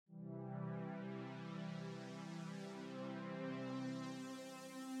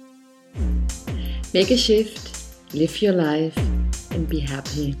Make a shift, live your life, and be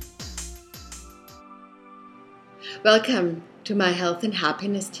happy. Welcome to my health and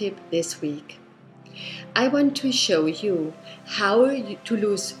happiness tip this week. I want to show you how to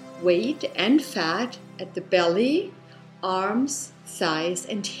lose weight and fat at the belly, arms, thighs,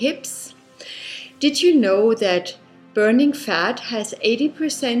 and hips. Did you know that burning fat has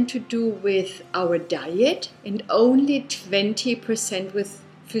 80% to do with our diet and only 20% with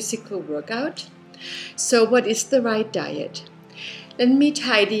physical workout? So what is the right diet? Let me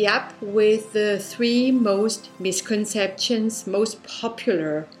tidy up with the three most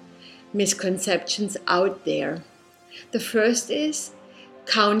popular misconceptions out there. The first is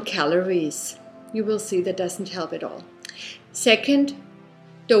count calories. You will see that doesn't help at all. Second,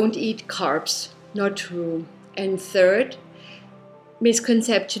 don't eat carbs. Not true. And third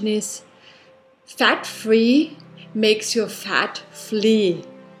misconception is fat-free makes your fat flee.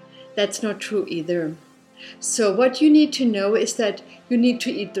 That's not true either. So what you need to know is that you need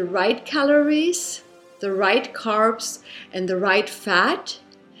to eat the right calories, the right carbs, and the right fat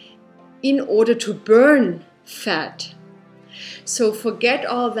in order to burn fat. So forget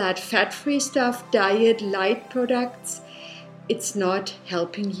all that fat-free stuff, diet, light products. It's not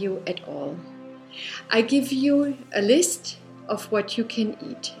helping you at all. I give you a list of what you can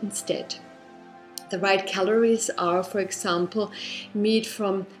eat instead. The right calories are, for example, meat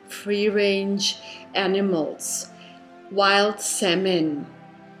from free-range animals, wild salmon,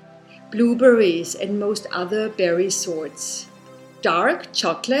 blueberries and most other berry sorts, dark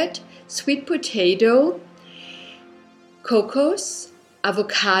chocolate, sweet potato, cocos,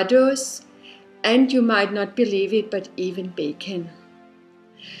 avocados, and you might not believe it, but even bacon.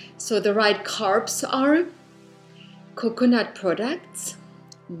 So the right carbs are coconut products,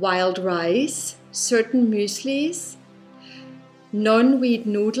 wild rice, certain mueslis, non-wheat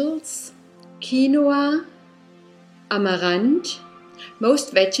noodles, quinoa, amaranth,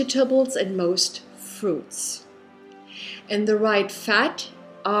 most vegetables and most fruits. And the right fat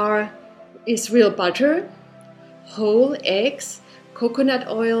is real butter, whole eggs, coconut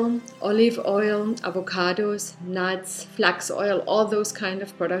oil, olive oil, avocados, nuts, flax oil, all those kind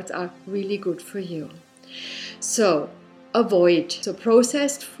of products are really good for you. So avoid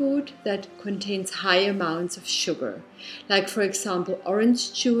processed food that contains high amounts of sugar, like for example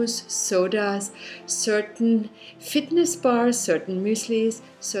orange juice, sodas, certain fitness bars, certain mueslis,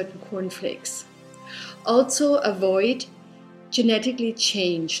 certain cornflakes. Also avoid genetically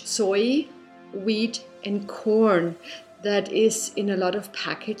changed soy, wheat and corn that is in a lot of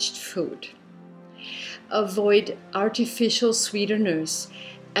packaged food. Avoid artificial sweeteners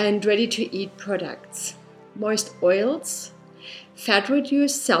and ready-to-eat products. Moist oils,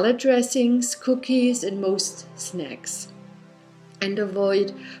 fat-reduced salad dressings, cookies, and most snacks. And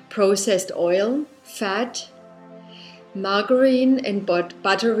avoid processed oil, fat, margarine, and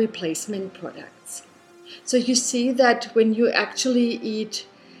butter replacement products. So you see that when you actually eat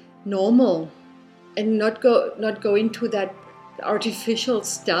normal and not go into that artificial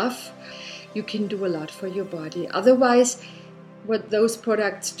stuff, you can do a lot for your body. Otherwise, what those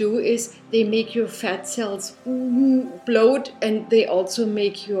products do is they make your fat cells bloat, and they also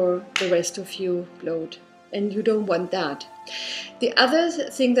make the rest of you bloat, and you don't want that. The other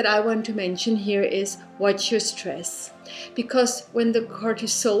thing that I want to mention here is watch your stress, because when the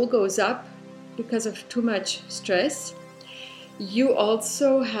cortisol goes up because of too much stress, you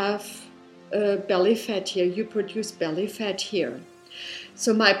also have belly fat here. You produce belly fat here.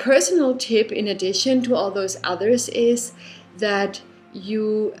 So my personal tip, in addition to all those others, is that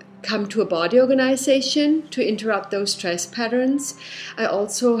you come to a body organization to interrupt those stress patterns. I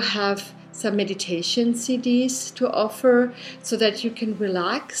also have some meditation CDs to offer so that you can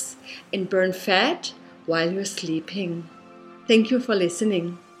relax and burn fat while you're sleeping. Thank you for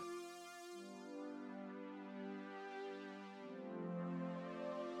listening.